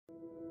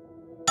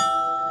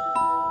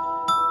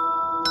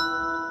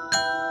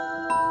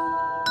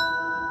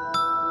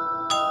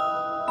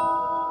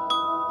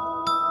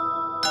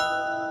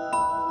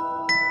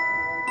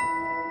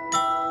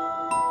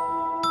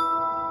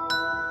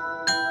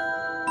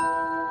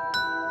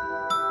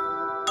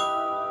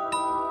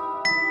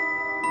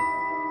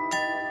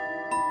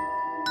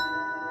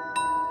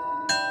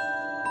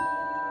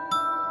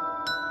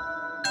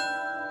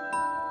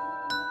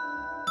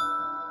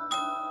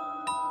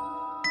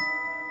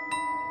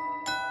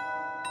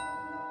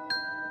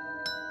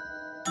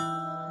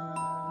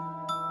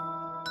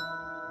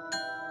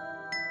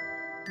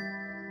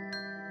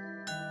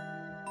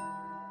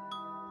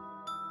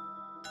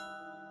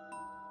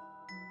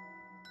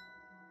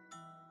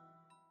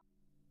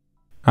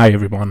Hi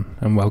everyone,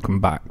 and welcome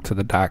back to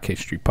the Dark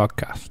History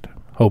Podcast.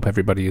 Hope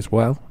everybody is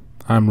well.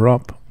 I'm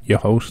Rob, your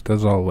host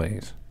as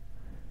always.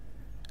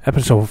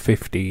 Episode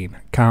 15,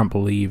 can't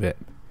believe it.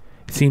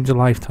 It seems a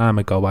lifetime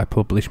ago I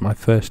published my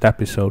first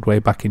episode way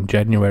back in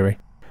January.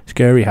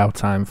 Scary how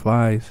time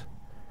flies.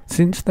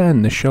 Since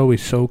then, the show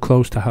is so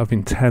close to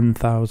having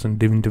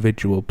 10,000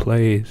 individual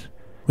plays,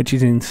 which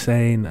is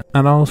insane.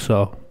 And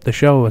also, the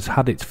show has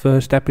had its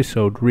first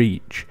episode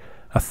reach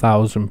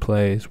 1,000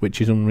 plays,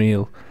 which is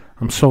unreal.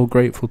 I'm so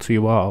grateful to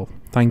you all.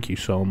 Thank you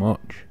so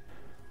much.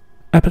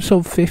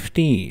 Episode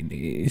 15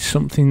 is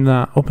something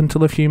that, up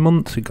until a few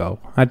months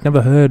ago, I'd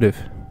never heard of.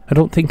 I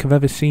don't think I've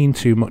ever seen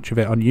too much of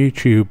it on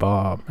YouTube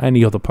or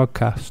any other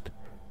podcast.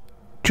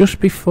 Just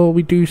before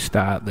we do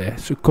start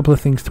this, a couple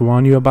of things to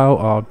warn you about,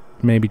 or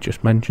maybe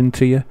just mention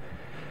to you.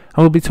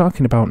 I will be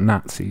talking about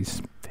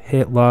Nazis,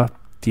 Hitler,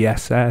 the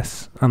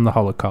SS, and the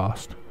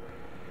Holocaust.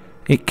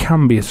 It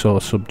can be a sore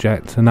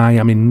subject, and I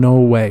am in no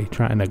way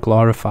trying to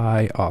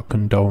glorify or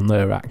condone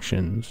their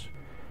actions.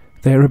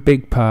 They're a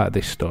big part of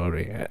this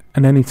story,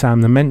 and any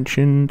time they're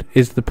mentioned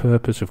is the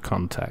purpose of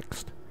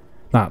context.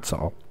 That's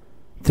all.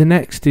 The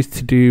next is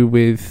to do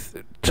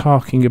with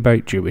talking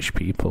about Jewish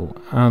people,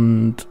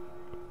 and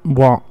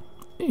what,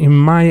 in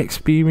my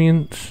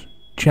experience,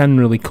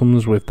 generally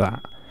comes with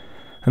that,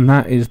 and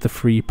that is the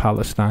Free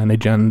Palestine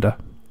agenda.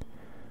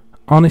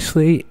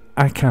 Honestly,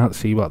 I can't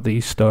see what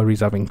these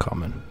stories have in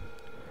common.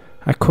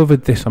 I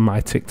covered this on my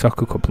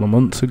TikTok a couple of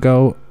months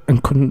ago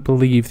and couldn't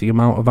believe the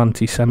amount of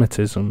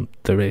anti-Semitism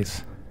there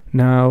is.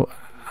 Now,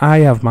 I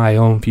have my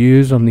own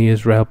views on the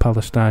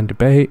Israel-Palestine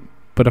debate,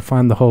 but I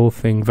find the whole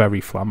thing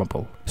very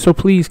flammable. So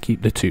please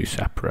keep the two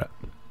separate.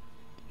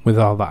 With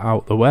all that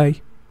out the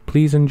way,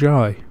 please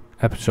enjoy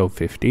episode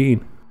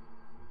 15.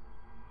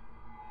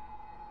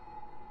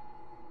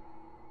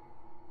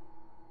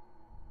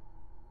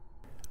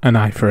 An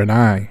eye for an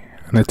eye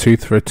and a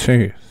tooth for a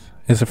tooth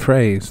is a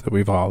phrase that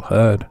we've all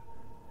heard.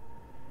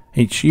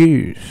 Its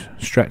use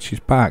stretches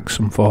back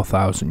some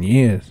 4,000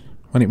 years,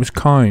 when it was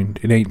coined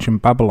in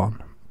ancient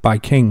Babylon by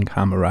King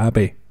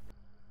Hammurabi.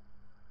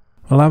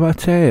 Well, our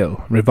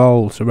tale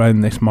revolves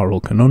around this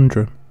moral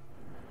conundrum.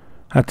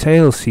 Our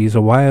tale sees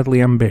a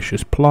wildly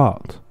ambitious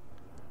plot.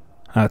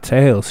 Our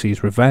tale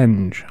sees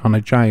revenge on a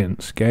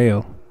giant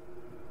scale.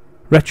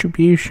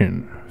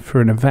 Retribution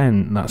for an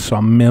event that saw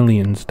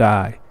millions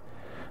die,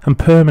 and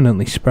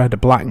permanently spread a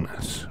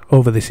blackness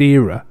over this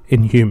era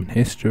in human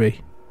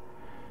history.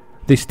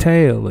 This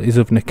tale is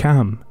of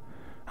Nakam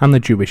and the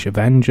Jewish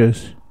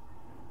Avengers.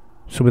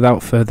 So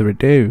without further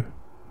ado,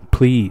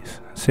 please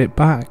sit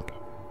back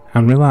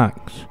and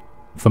relax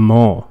for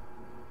more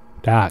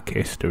Dark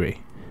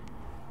History.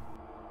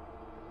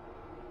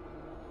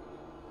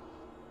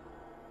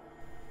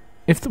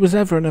 If there was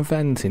ever an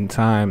event in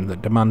time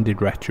that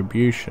demanded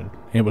retribution,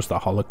 it was the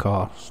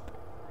Holocaust.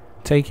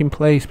 Taking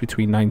place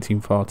between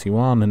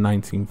 1941 and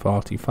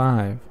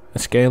 1945, a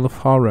scale of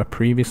horror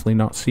previously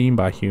not seen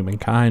by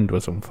humankind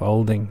was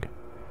unfolding.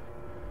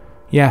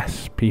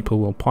 Yes, people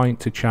will point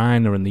to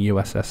China and the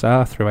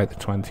USSR throughout the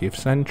 20th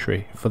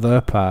century for their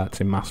parts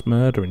in mass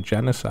murder and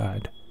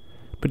genocide,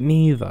 but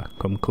neither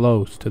come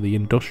close to the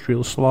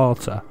industrial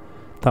slaughter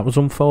that was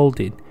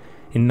unfolding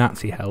in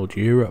Nazi-held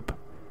Europe.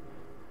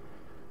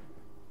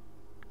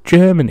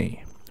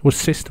 Germany was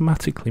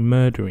systematically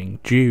murdering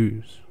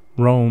Jews,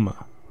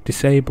 Roma,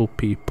 disabled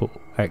people,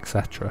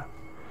 etc.,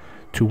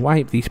 to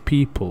wipe these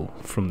people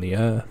from the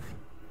earth.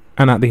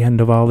 And at the end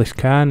of all this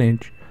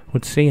carnage,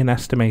 would see an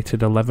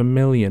estimated 11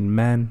 million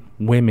men,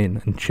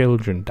 women and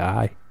children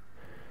die.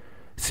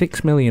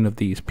 6 million of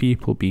these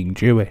people being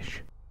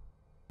Jewish.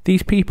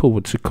 These people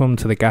would succumb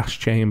to the gas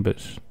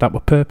chambers that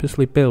were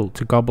purposely built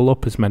to gobble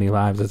up as many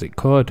lives as it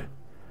could.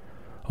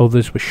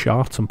 Others were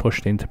shot and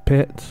pushed into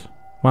pits,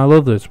 while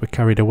others were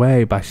carried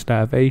away by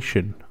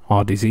starvation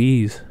or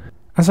disease.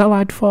 As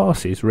Allied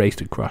forces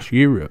raced across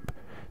Europe,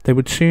 they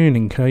would soon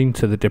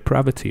encounter the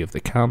depravity of the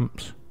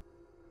camps.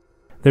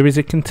 There is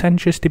a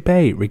contentious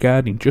debate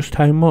regarding just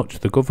how much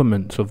the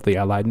governments of the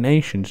Allied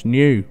nations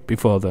knew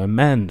before their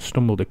men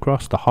stumbled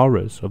across the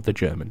horrors of the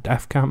German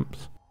death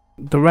camps.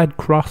 The Red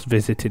Cross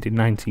visited in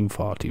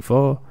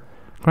 1944.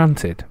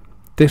 Granted,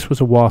 this was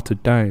a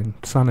watered-down,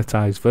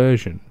 sanitised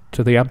version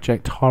to the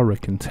abject horror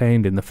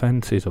contained in the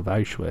fences of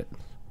Auschwitz,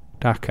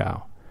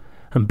 Dachau,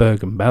 and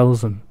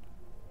Bergen-Belsen.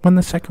 When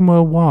the Second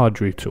World War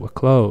drew to a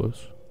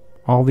close,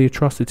 all the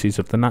atrocities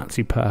of the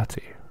Nazi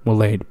Party were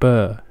laid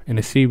bare in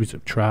a series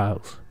of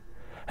trials,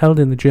 held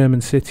in the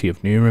German city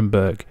of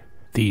Nuremberg.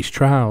 These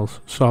trials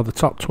saw the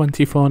top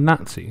 24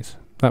 Nazis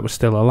that were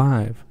still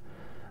alive,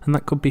 and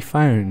that could be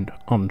found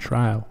on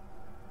trial.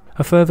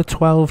 A further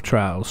 12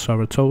 trials saw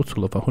a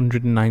total of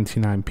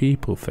 199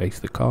 people face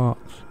the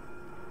courts.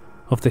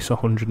 Of this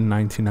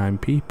 199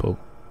 people,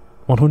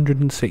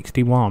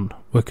 161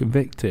 were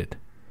convicted,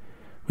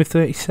 with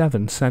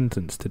 37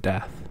 sentenced to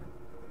death.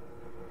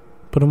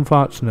 But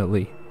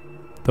unfortunately,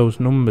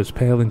 those numbers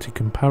pale into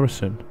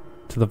comparison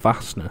to the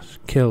vastness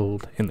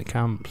killed in the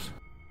camps.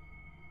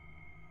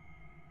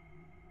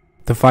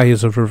 The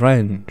fires of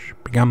revenge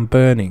began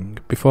burning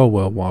before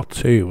World War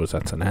II was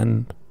at an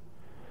end.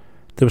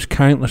 There was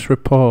countless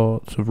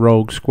reports of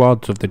rogue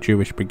squads of the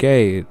Jewish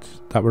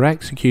brigades that were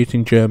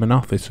executing German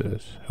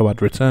officers who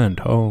had returned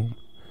home,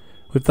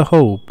 with the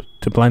hope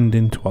to blend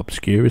into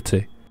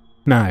obscurity.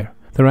 Now,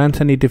 there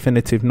aren't any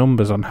definitive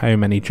numbers on how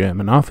many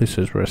German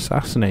officers were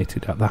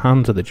assassinated at the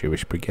hands of the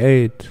Jewish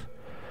brigades,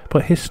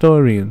 but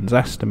historians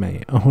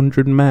estimate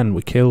 100 men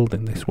were killed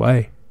in this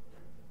way.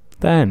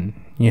 Then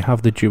you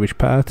have the Jewish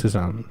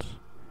partisans,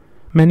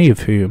 many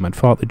of whom had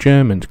fought the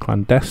Germans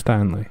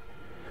clandestinely,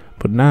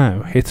 but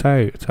now hit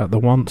out at the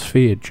once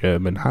feared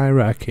German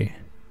hierarchy.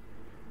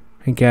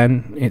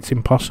 Again, it's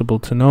impossible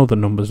to know the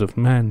numbers of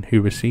men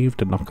who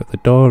received a knock at the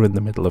door in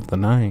the middle of the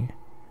night,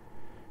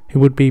 who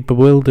would be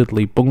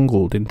bewilderedly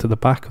bungled into the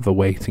back of a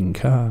waiting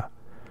car,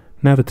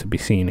 never to be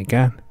seen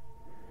again.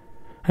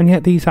 And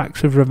yet these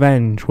acts of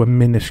revenge were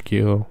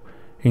minuscule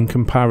in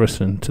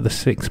comparison to the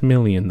 6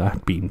 million that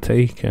had been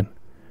taken.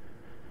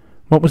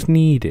 What was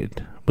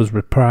needed was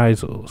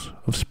reprisals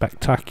of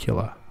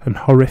spectacular and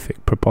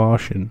horrific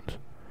proportions.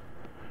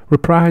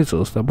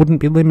 Reprisals that wouldn't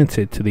be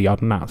limited to the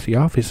odd Nazi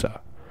officer,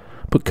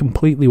 but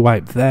completely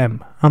wiped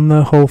them and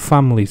their whole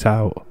families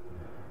out.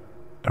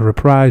 A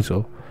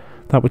reprisal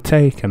that would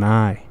take an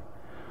eye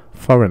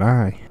for an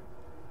eye.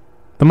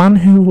 The man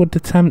who would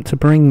attempt to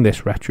bring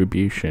this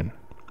retribution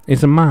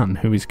is a man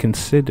who is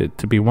considered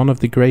to be one of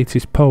the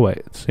greatest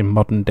poets in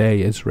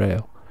modern-day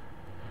Israel.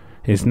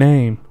 His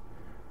name,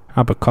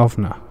 Abba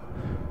Kovner.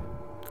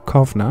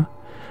 Kovner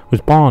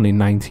was born in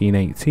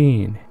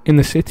 1918 in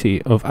the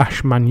city of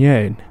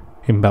Ashmanyan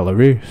in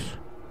Belarus.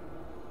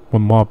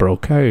 When war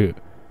broke out,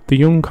 the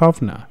young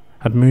Kovner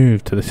had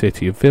moved to the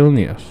city of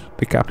Vilnius,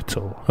 the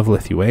capital of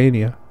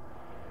Lithuania.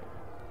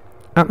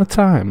 At the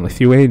time,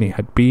 Lithuania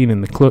had been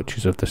in the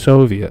clutches of the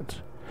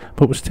Soviets,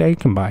 but was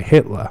taken by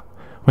Hitler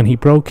when he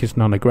broke his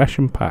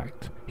non-aggression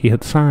pact he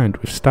had signed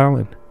with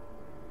Stalin.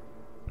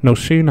 No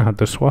sooner had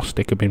the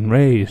swastika been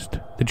raised,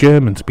 the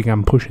Germans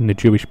began pushing the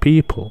Jewish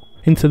people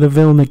into the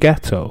Vilna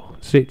ghetto,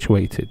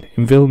 situated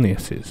in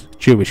Vilnius's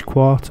Jewish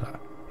quarter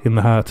in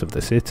the heart of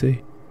the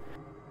city.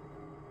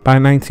 By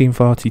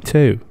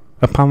 1942,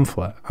 a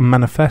pamphlet and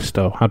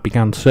manifesto had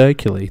begun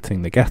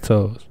circulating the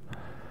ghettos.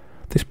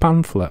 This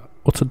pamphlet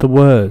uttered the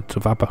words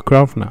of Abba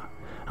Kovner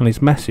and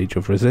his message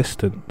of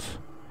resistance.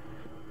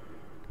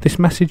 This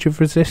message of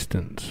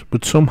resistance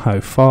would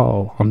somehow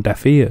fall on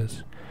deaf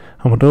ears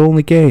and would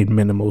only gain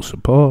minimal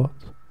support,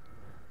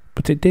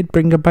 but it did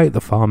bring about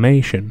the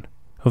formation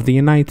of the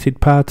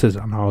United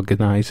Partisan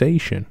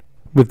Organisation,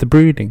 with the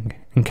brooding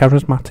and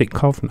charismatic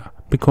Kovner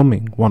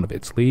becoming one of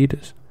its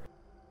leaders.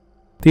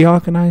 The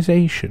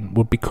organisation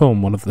would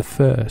become one of the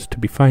first to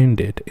be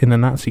founded in a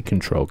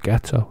Nazi-controlled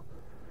ghetto.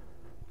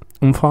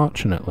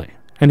 Unfortunately,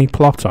 any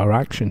plot or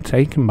action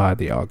taken by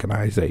the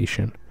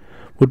organisation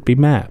would be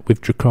met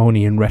with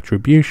draconian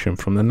retribution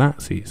from the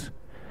Nazis,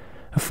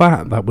 a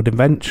fact that would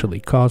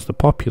eventually cause the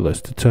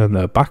populace to turn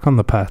their back on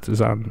the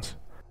partisans.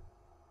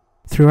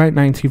 Throughout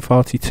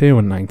 1942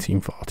 and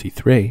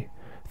 1943,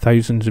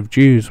 thousands of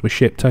Jews were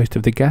shipped out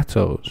of the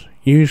ghettos,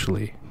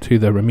 usually to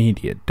their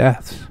immediate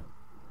deaths.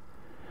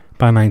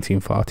 By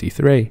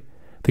 1943,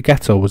 the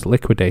ghetto was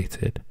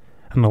liquidated,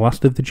 and the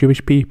last of the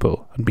Jewish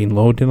people had been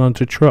loaded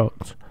onto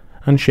trucks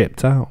and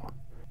shipped out.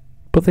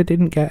 But they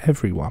didn't get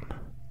everyone.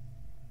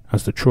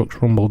 As the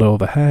trucks rumbled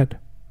overhead,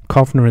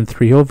 Kovner and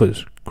 3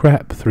 others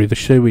crept through the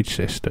sewage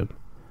system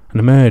and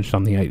emerged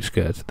on the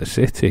outskirts of the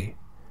city.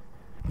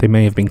 They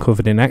may have been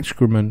covered in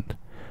excrement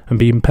and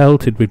been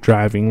pelted with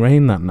driving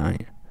rain that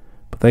night,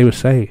 but they were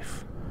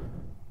safe.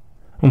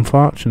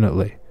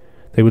 Unfortunately,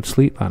 they would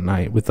sleep that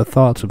night with the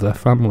thoughts of their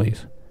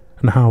families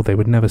and how they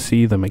would never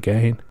see them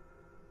again.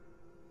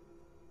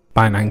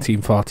 By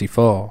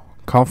 1944,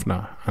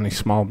 Kovner and his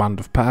small band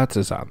of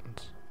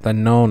partisans,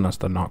 then known as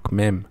the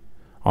Nakam,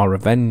 or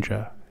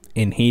Avenger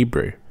in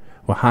Hebrew,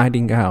 were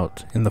hiding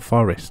out in the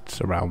forests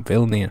around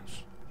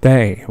Vilnius.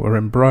 They were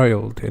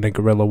embroiled in a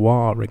guerrilla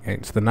war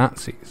against the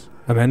Nazis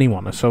and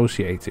anyone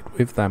associated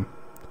with them.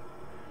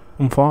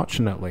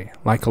 Unfortunately,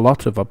 like a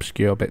lot of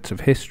obscure bits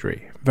of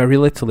history, very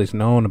little is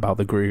known about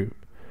the group,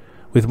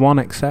 with one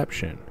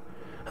exception,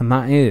 and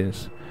that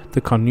is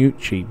the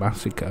Konjuchki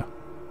massacre.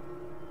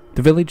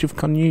 The village of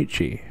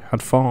Konjuchki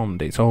had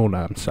formed its own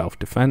armed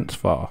self-defense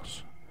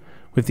force,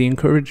 with the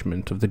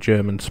encouragement of the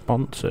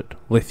German-sponsored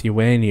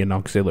Lithuanian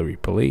Auxiliary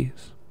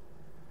Police.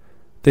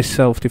 This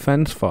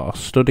self-defense force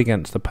stood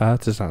against the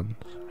partisans,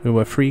 who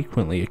were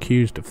frequently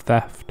accused of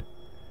theft.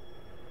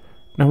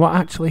 Now what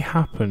actually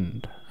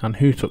happened and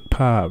who took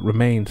part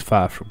remains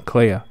far from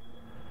clear,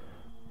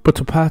 but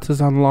a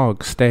partisan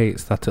log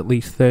states that at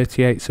least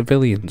 38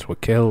 civilians were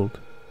killed.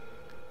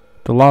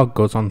 The log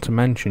goes on to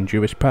mention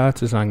Jewish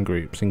partisan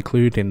groups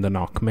including the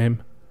Nakam.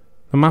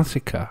 The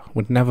massacre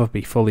would never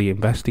be fully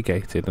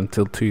investigated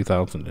until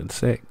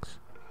 2006,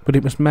 but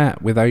it was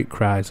met with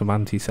outcries of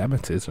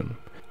anti-Semitism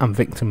and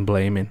victim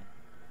blaming.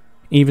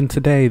 Even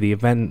today, the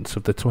events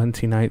of the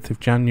 29th of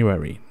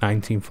January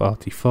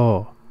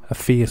 1944 are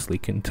fiercely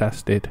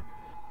contested.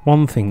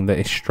 One thing that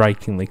is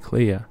strikingly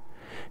clear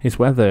is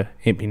whether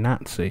it be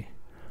Nazi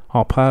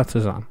or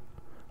partisan,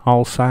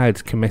 all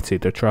sides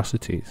committed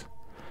atrocities,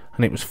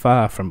 and it was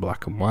far from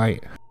black and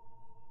white.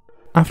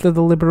 After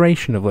the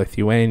liberation of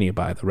Lithuania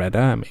by the Red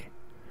Army,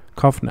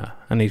 Kovner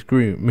and his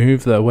group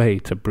moved their way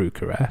to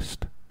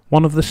Bucharest,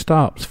 one of the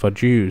stops for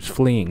Jews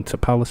fleeing to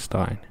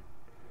Palestine.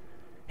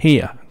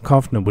 Here,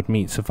 Kovner would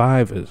meet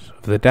survivors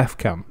of the death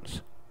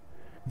camps.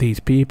 These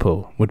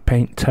people would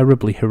paint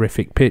terribly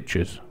horrific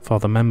pictures for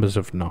the members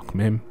of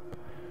Nakam,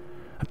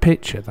 a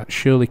picture that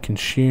surely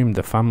consumed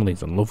their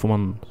families and loved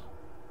ones.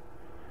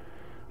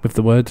 With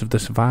the words of the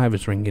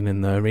survivors ringing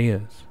in their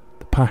ears,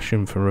 the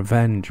passion for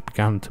revenge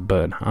began to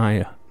burn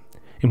higher.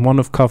 In one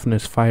of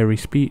Kovner's fiery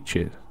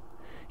speeches,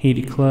 he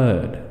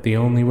declared the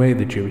only way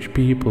the Jewish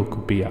people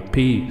could be at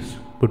peace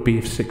would be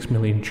if 6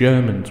 million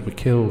Germans were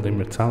killed in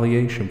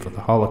retaliation for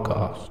the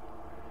Holocaust.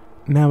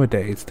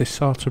 Nowadays, this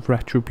sort of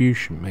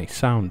retribution may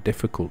sound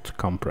difficult to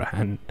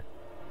comprehend,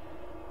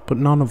 but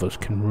none of us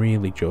can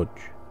really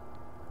judge.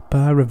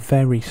 Bar a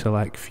very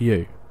select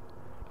few,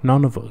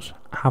 none of us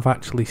have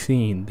actually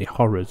seen the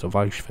horrors of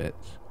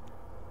Auschwitz,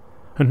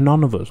 and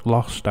none of us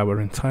lost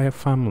our entire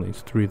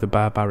families through the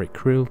barbaric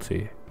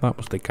cruelty that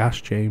was the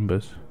gas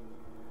chambers.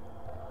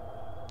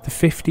 The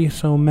 50 or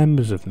so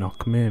members of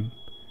Nakam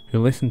who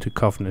listened to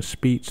Kovner's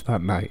speech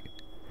that night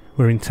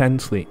were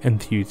intensely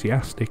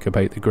enthusiastic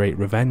about the Great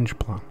Revenge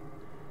Plan.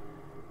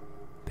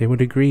 They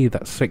would agree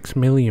that 6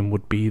 million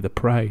would be the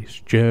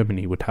price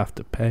Germany would have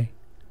to pay.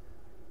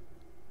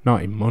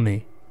 Not in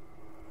money,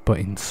 but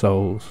in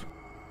souls.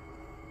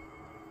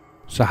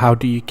 So how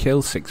do you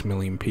kill 6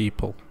 million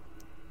people?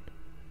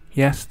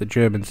 Yes, the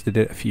Germans did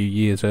it a few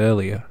years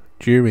earlier,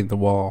 during the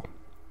war.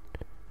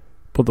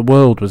 But the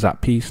world was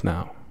at peace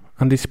now,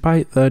 and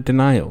despite their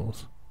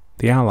denials,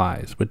 the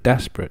Allies were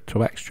desperate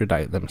to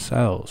extradite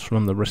themselves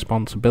from the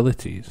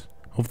responsibilities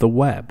of the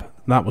web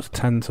that was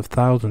tens of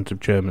thousands of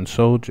German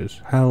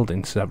soldiers held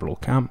in several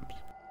camps.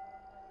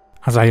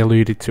 As I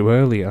alluded to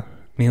earlier,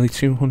 nearly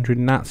 200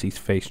 Nazis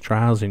faced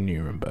trials in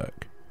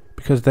Nuremberg,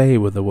 because they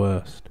were the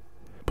worst,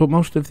 but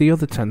most of the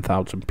other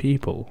 10,000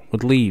 people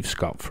would leave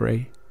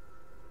scot-free.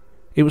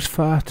 It was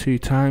far too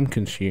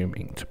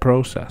time-consuming to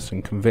process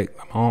and convict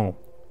them all.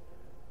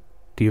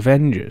 The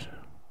Avengers,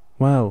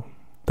 well,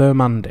 their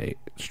mandate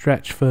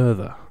stretched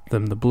further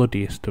than the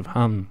bloodiest of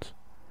hands.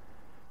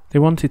 They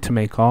wanted to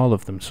make all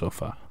of them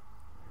suffer.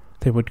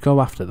 They would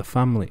go after the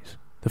families,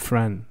 the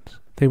friends,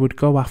 they would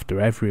go after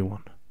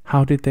everyone.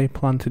 How did they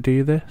plan to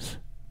do this?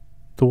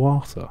 The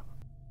water.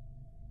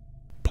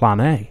 Plan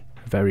A,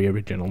 a very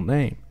original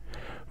name,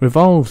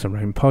 revolves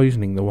around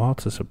poisoning the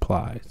water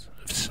supplies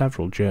of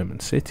several German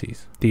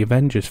cities. The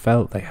Avengers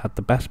felt they had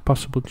the best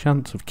possible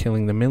chance of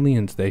killing the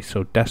millions they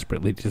so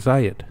desperately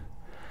desired.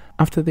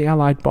 After the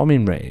Allied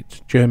bombing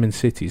raids, German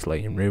cities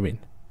lay in ruin.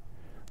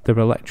 Their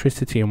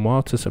electricity and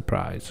water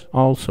supplies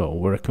also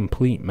were a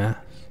complete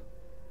mess.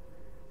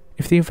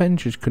 If the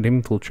Avengers could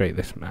infiltrate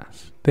this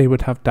mess, they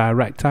would have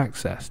direct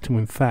access to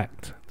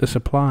infect the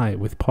supply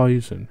with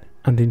poison,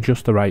 and in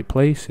just the right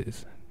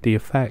places, the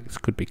effects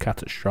could be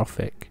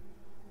catastrophic.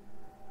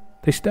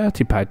 They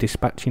started by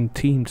dispatching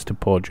teams to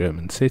poor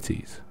German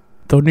cities.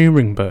 Though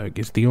Nuremberg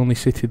is the only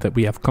city that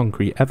we have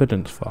concrete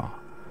evidence for,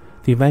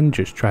 the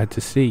Avengers tried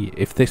to see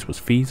if this was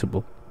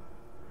feasible.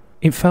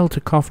 It fell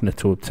to Kovner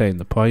to obtain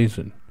the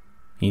poison,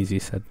 easier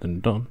said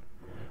than done,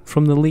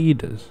 from the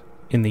leaders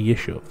in the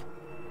E12,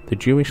 the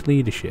Jewish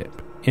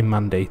leadership in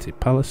mandated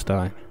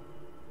Palestine.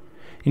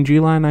 In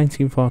July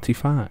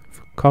 1945,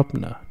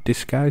 Kovner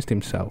disguised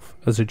himself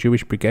as a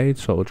Jewish brigade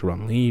soldier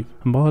on leave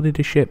and boarded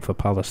a ship for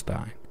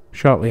Palestine.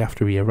 Shortly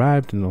after he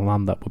arrived in the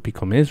land that would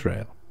become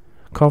Israel,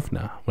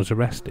 Kovner was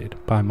arrested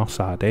by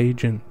Mossad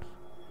agents.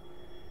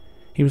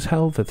 He was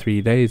held for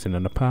 3 days in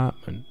an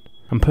apartment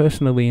and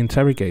personally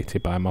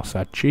interrogated by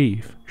Mossad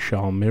chief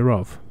Shaul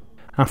Mirov.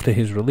 After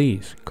his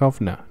release,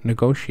 Kovner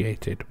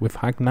negotiated with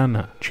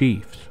Haganah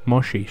chiefs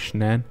Moshe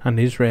Shnen and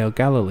Israel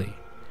Galilee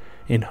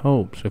in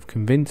hopes of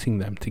convincing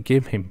them to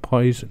give him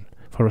poison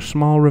for a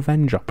small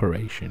revenge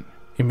operation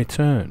in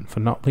return for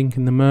not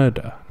linking the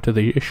murder to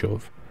the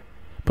E12,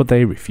 but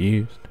they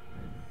refused.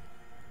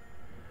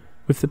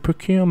 With the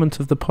procurement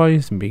of the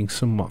poison being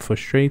somewhat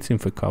frustrating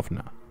for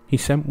Kovner, he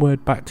sent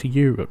word back to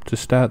Europe to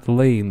start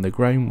laying the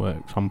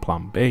groundworks on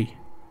Plan B.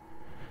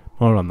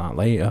 More on that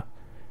later.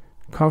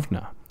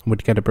 Kovner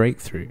would get a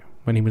breakthrough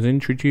when he was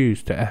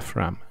introduced to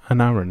Ephraim and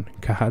Aaron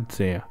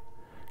Kahadzia,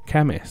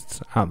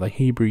 chemists at the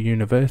Hebrew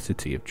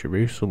University of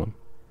Jerusalem,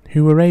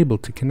 who were able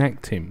to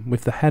connect him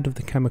with the head of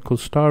the chemical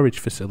storage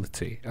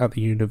facility at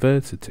the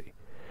university,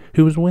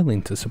 who was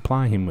willing to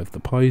supply him with the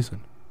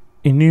poison.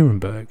 In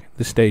Nuremberg,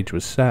 the stage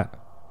was set.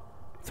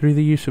 Through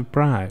the use of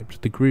bribes,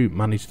 the group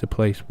managed to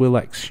place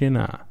Wilek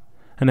Shinar,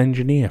 an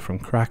engineer from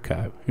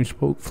Krakow who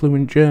spoke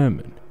fluent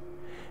German,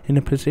 in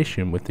a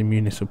position with the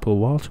municipal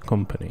water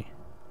company.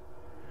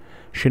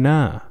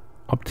 Shinar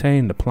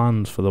obtained the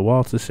plans for the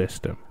water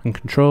system and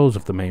controls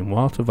of the main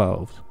water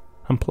valves,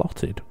 and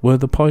plotted where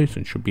the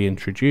poison should be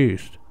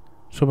introduced,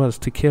 so as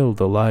to kill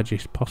the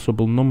largest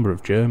possible number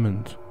of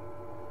Germans.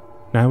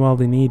 Now all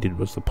they needed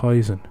was the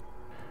poison.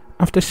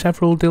 After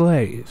several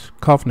delays,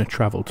 Kovner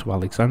travelled to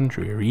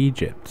Alexandria,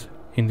 Egypt,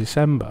 in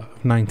December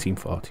of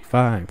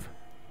 1945,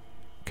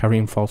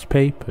 carrying false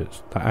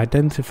papers that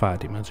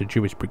identified him as a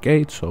Jewish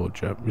brigade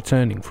soldier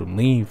returning from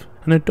leave,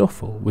 and a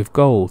duffel with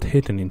gold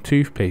hidden in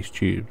toothpaste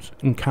tubes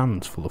and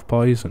cans full of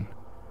poison.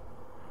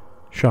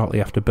 Shortly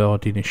after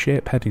boarding a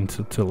ship heading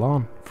to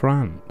Toulon,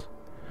 France,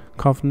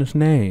 Kovner's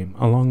name,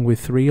 along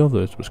with 3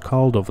 others, was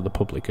called over the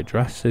public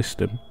address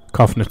system.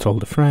 Kovner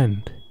told a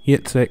friend,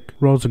 Yitzhak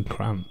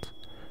Rosenkrantz,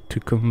 to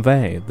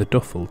convey the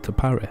duffel to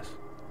Paris,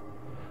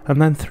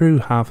 and then threw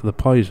half of the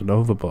poison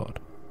overboard.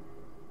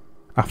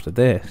 After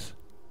this,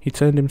 he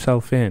turned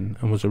himself in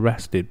and was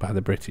arrested by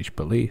the British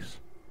police.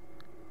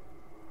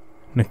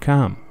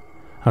 Nakam,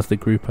 as the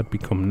group had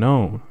become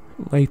known,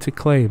 later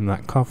claimed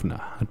that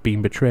Kovner had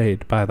been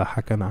betrayed by the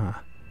Haganah.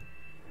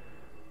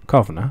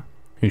 Kovner,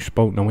 who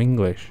spoke no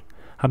English,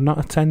 had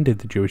not attended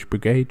the Jewish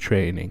brigade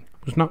training,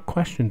 was not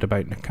questioned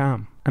about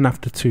Nakam, and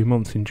after 2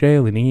 months in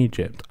jail in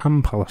Egypt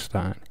and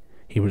Palestine,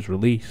 he was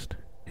released.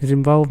 His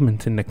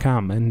involvement in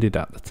Nakam ended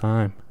at the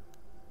time.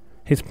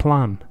 His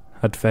plan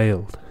had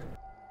failed.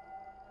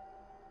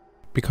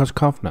 Because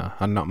Kovner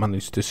had not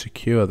managed to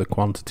secure the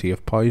quantity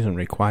of poison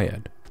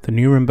required, the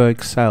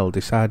Nuremberg cell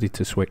decided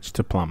to switch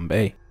to Plan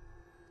B.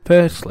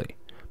 Firstly,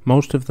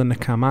 most of the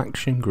Nakam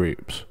action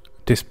groups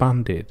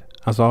disbanded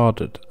as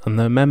ordered, and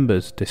their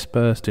members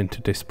dispersed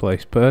into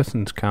displaced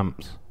persons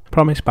camps,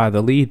 promised by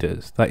the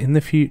leaders that in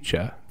the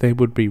future they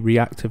would be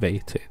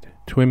reactivated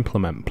to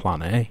implement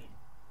Plan A.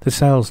 The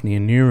cells near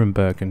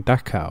Nuremberg and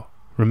Dachau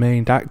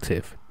remained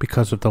active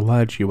because of the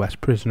large US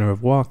prisoner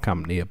of war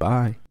camp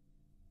nearby.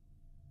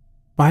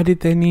 Why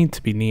did they need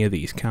to be near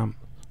these camps?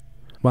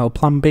 Well,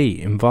 Plan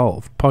B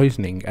involved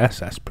poisoning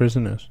SS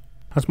prisoners.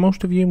 As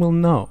most of you will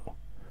know,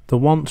 the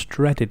once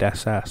dreaded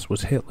SS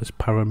was Hitler's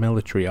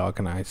paramilitary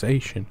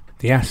organisation.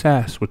 The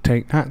SS would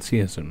take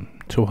Nazism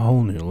to a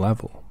whole new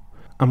level,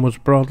 and was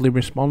broadly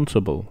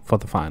responsible for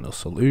the final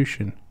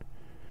solution.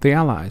 The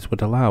Allies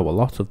would allow a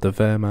lot of the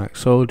Wehrmacht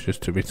soldiers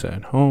to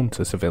return home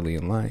to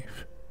civilian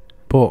life,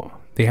 but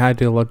the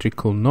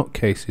ideological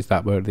nutcases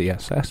that were the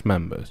SS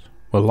members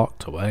were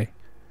locked away.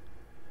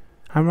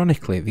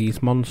 Ironically,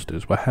 these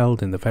monsters were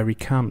held in the very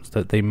camps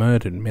that they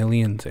murdered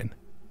millions in.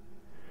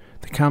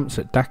 The camps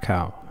at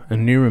Dachau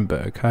and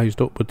Nuremberg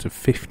housed upwards of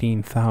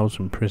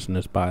 15,000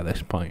 prisoners by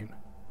this point.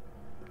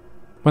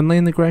 When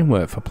laying the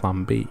groundwork for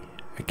Plan B,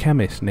 a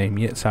chemist named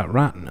Yitzhak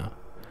Ratner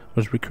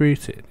was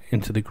recruited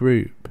into the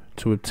group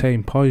to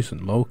obtain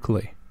poison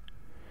locally.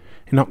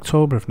 In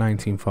October of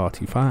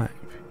 1945,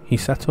 he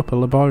set up a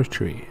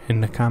laboratory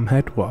in Nakam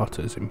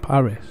headquarters in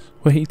Paris,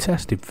 where he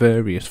tested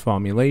various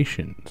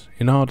formulations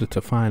in order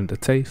to find a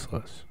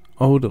tasteless,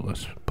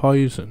 odourless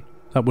poison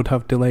that would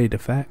have delayed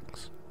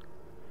effects.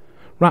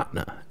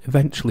 Ratner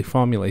eventually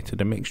formulated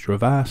a mixture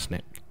of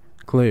arsenic,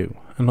 glue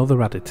and other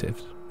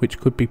additives which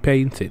could be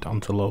painted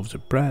onto loaves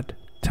of bread.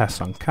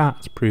 Tests on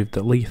cats proved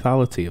the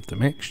lethality of the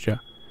mixture.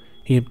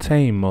 He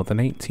obtained more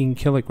than 18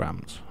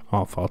 kilograms,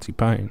 or 40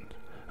 pounds,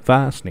 of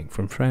arsenic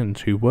from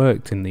friends who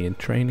worked in the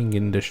training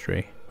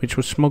industry, which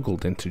was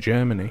smuggled into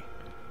Germany.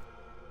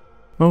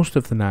 Most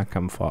of the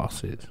Nakam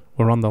forces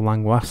were on the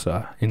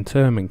Langwasser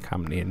internment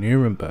camp near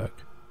Nuremberg,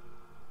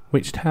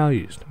 which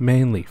housed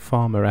mainly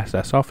former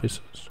SS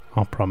officers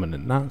or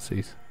prominent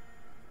Nazis.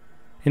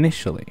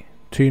 Initially,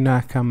 2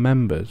 Nakam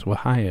members were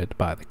hired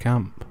by the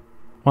camp,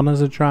 one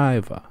as a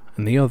driver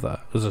and the other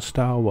as a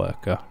star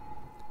worker.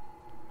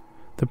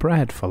 The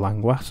bread for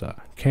Langwasser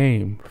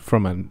came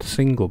from a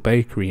single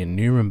bakery in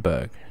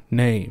Nuremberg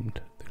named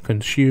the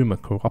Consumer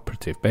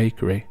Cooperative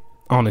Bakery.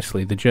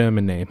 Honestly, the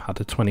German name had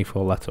a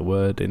 24-letter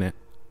word in it,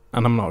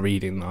 and I'm not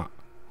reading that.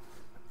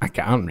 I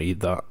can't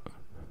read that.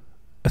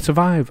 A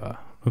survivor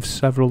of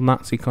several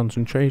Nazi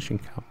concentration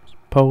camps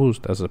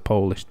posed as a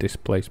Polish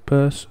displaced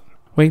person,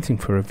 waiting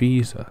for a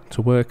visa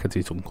to work at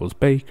his uncle's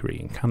bakery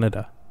in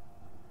Canada.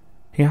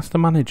 He asked the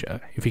manager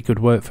if he could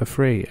work for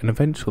free and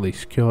eventually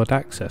secured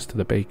access to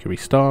the bakery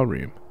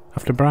storeroom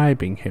after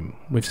bribing him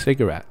with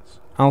cigarettes,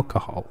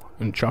 alcohol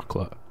and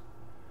chocolate.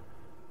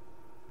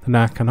 The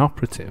Nakam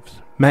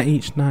operatives met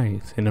each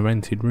night in a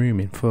rented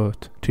room in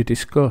Fürth to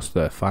discuss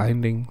their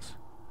findings,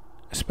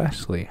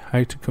 especially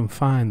how to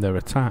confine their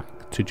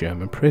attack to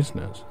German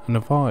prisoners and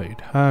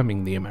avoid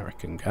harming the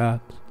American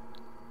guards.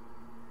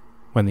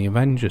 When the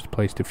Avengers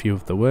placed a few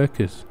of the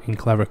workers in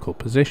clerical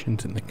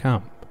positions in the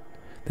camp,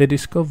 they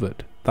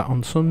discovered that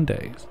on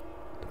Sundays,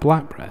 the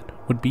black bread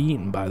would be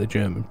eaten by the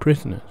German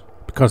prisoners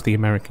because the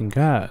American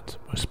guards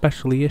were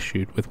specially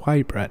issued with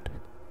white bread.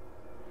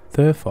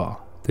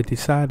 Therefore, they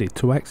decided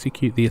to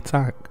execute the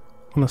attack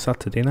on a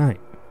Saturday night.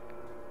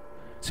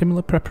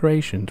 Similar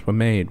preparations were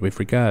made with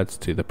regards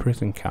to the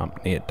prison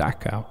camp near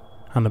Dachau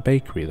and a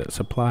bakery that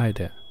supplied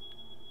it.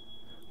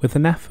 With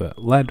an effort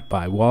led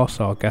by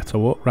Warsaw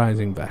Ghetto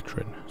Uprising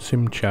veteran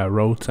Simcha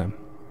Rotem.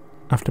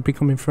 After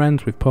becoming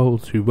friends with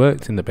Poles who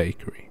worked in the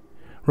bakery,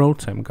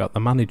 Rotem got the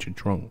manager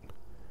drunk,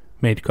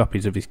 made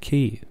copies of his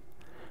keys,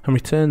 and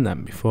returned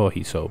them before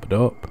he sobered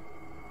up.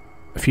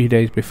 A few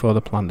days before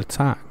the planned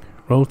attack,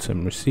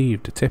 Rotem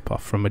received a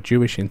tip-off from a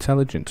Jewish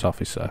intelligence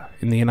officer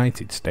in the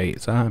United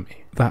States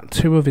Army that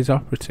 2 of his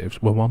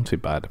operatives were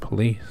wanted by the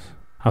police.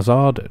 As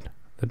ordered,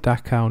 the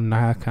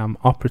Nakam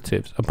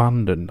operatives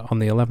abandoned on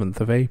the 11th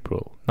of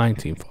April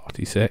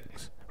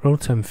 1946.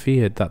 Rotem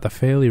feared that the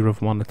failure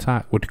of one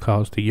attack would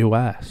cause the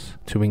US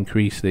to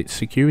increase its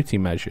security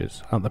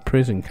measures at the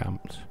prison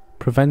camps,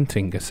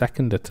 preventing a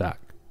second attack.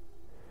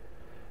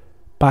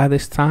 By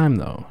this time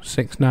though,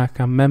 6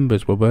 Nakam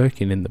members were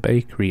working in the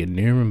bakery in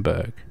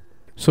Nuremberg.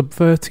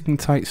 Subverting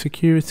tight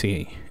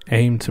security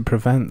aimed to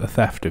prevent the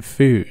theft of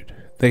food.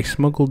 They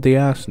smuggled the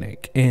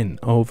arsenic in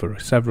over a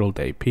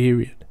several-day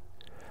period,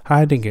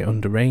 hiding it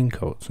under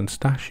raincoats and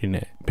stashing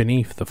it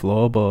beneath the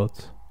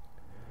floorboards.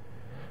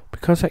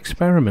 Because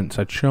experiments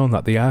had shown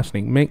that the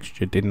arsenic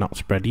mixture did not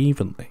spread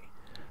evenly,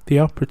 the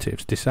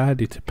operatives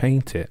decided to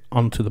paint it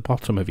onto the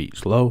bottom of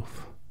each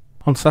loaf.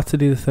 On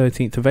Saturday the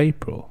 13th of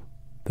April,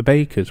 the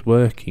bakers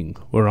working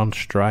were on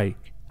strike.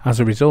 As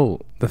a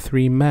result, the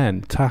 3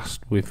 men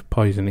tasked with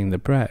poisoning the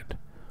bread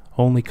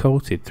only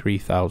coated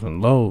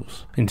 3,000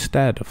 loaves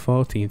instead of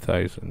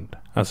 14,000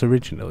 as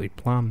originally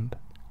planned.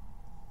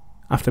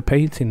 After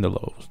painting the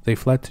loaves, they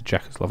fled to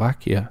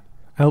Czechoslovakia,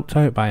 helped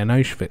out by an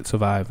Auschwitz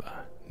survivor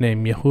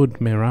named Yehud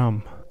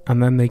Miram,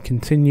 and then they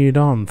continued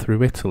on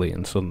through Italy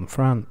and southern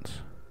France.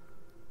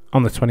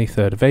 On the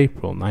 23rd of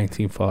April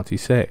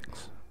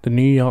 1946, the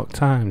New York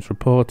Times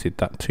reported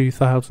that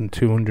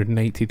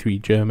 2,283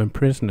 German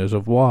prisoners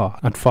of war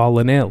had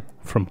fallen ill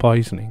from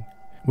poisoning,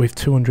 with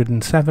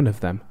 207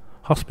 of them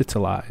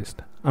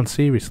hospitalized and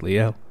seriously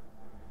ill.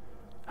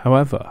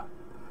 However,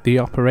 the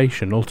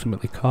operation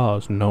ultimately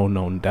caused no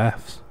known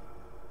deaths.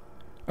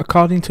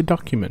 According to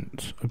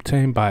documents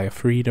obtained by a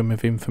Freedom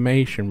of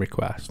Information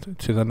request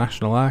to the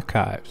National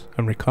Archives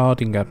and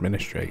Recording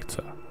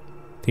Administrator,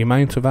 the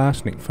amount of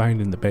arsenic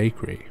found in the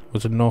bakery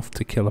was enough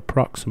to kill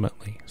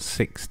approximately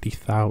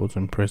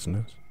 60,000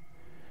 prisoners.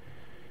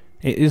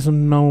 It is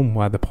unknown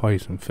why the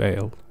poison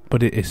failed,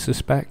 but it is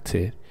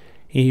suspected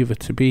either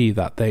to be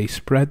that they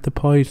spread the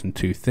poison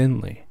too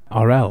thinly,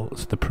 or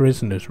else the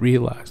prisoners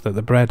realised that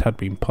the bread had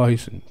been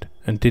poisoned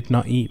and did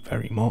not eat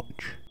very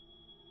much.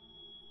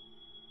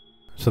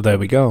 So there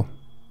we go,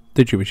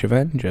 the Jewish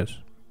Avengers.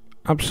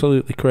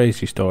 Absolutely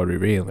crazy story,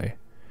 really.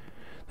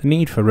 The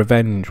need for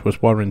revenge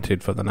was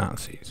warranted for the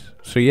Nazis,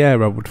 so yeah,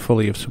 I would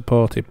fully have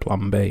supported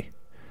Plan B.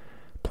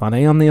 Plan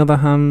A, on the other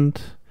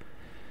hand,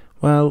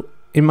 well,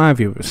 in my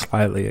view it was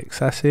slightly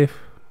excessive.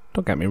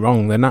 Don't get me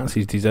wrong, the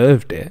Nazis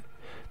deserved it.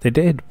 They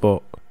did,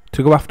 but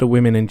to go after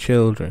women and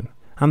children,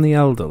 and the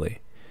elderly,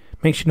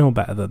 makes you no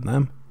better than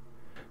them.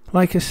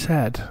 Like I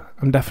said,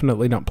 I'm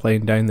definitely not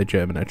playing down the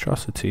German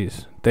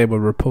atrocities. They were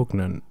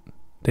repugnant.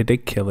 They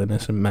did kill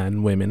innocent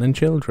men, women and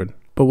children.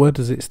 But where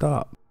does it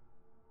stop?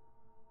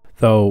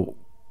 Though,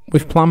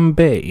 with Plan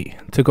B,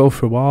 to go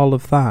through all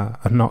of that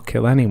and not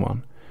kill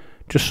anyone,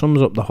 just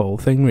sums up the whole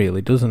thing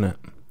really, doesn't it?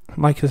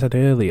 Like I said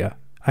earlier,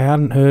 I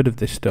hadn't heard of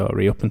this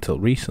story up until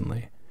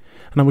recently,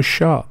 and I was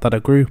shocked that a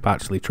group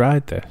actually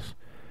tried this.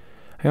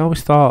 I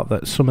always thought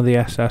that some of the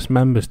SS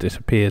members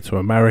disappeared to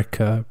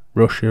America,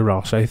 Russia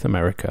or South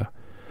America.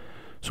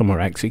 Some were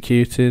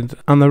executed,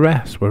 and the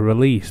rest were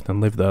released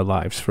and lived their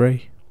lives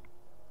free.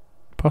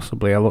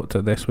 Possibly I looked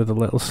at this with a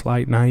little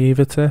slight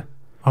naivety.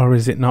 Or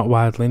is it not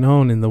widely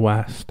known in the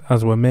West,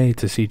 as we're made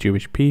to see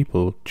Jewish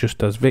people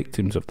just as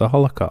victims of the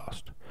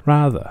Holocaust,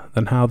 rather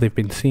than how they've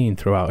been seen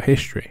throughout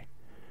history?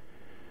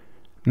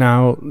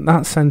 Now,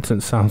 that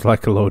sentence sounds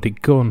like a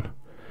loaded gun,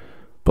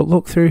 but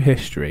look through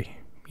history.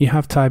 You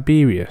have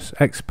Tiberius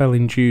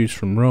expelling Jews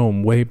from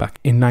Rome way back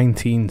in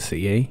 19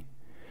 CE.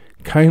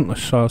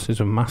 Countless sources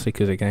of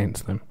massacres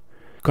against them.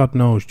 God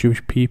knows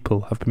Jewish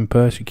people have been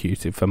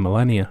persecuted for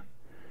millennia.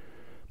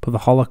 But the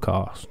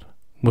Holocaust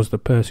was the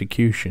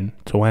persecution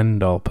to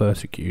end all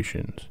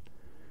persecutions.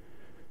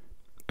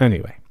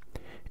 Anyway,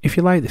 if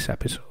you like this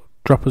episode,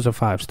 drop us a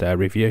 5-star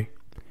review.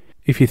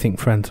 If you think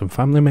friends and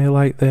family may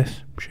like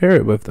this, share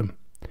it with them.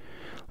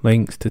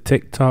 Links to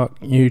TikTok,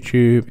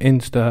 YouTube,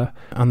 Insta,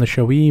 and the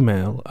show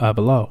email are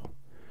below.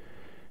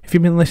 If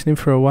you've been listening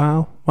for a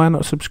while, why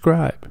not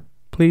subscribe?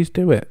 Please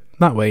do it.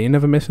 That way you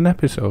never miss an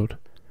episode.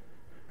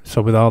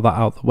 So with all that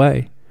out the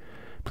way,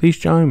 please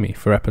join me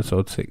for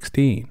episode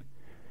 16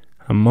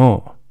 and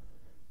more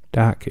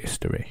Dark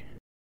History.